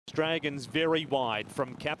Dragons very wide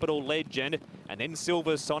from Capital Legend, and then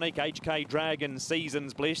Silver Sonic, HK Dragon,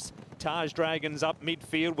 Seasons Bliss. Taj Dragons up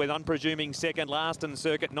midfield with Unpresuming second last and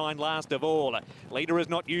Circuit 9 last of all. Leader is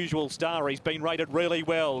Not Usual Star. He's been rated really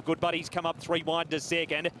well. Good Buddy's come up 3 wide to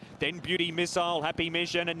second. Then Beauty Missile, Happy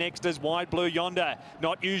Mission, and next is Wide Blue Yonder.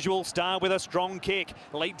 Not Usual Star with a strong kick.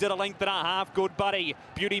 Leads at a length and a half. Good Buddy.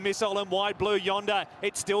 Beauty Missile and Wide Blue Yonder.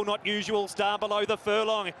 It's still Not Usual Star below the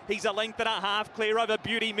furlong. He's a length and a half clear over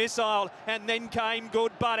Beauty Missile. And then came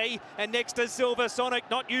Good Buddy. And next is Silver Sonic.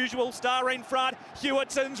 Not Usual Star in front.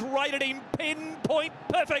 Hewitson's rated him pinpoint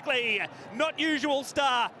perfectly. Not Usual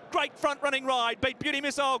Star, great front running ride, beat Beauty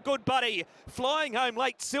Missile, Good Buddy. Flying home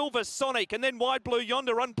late, Silver Sonic, and then Wide Blue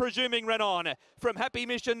Yonder, Unpresuming ran on. From Happy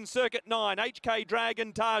Mission, Circuit 9, HK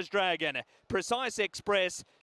Dragon, Taj Dragon, Precise Express,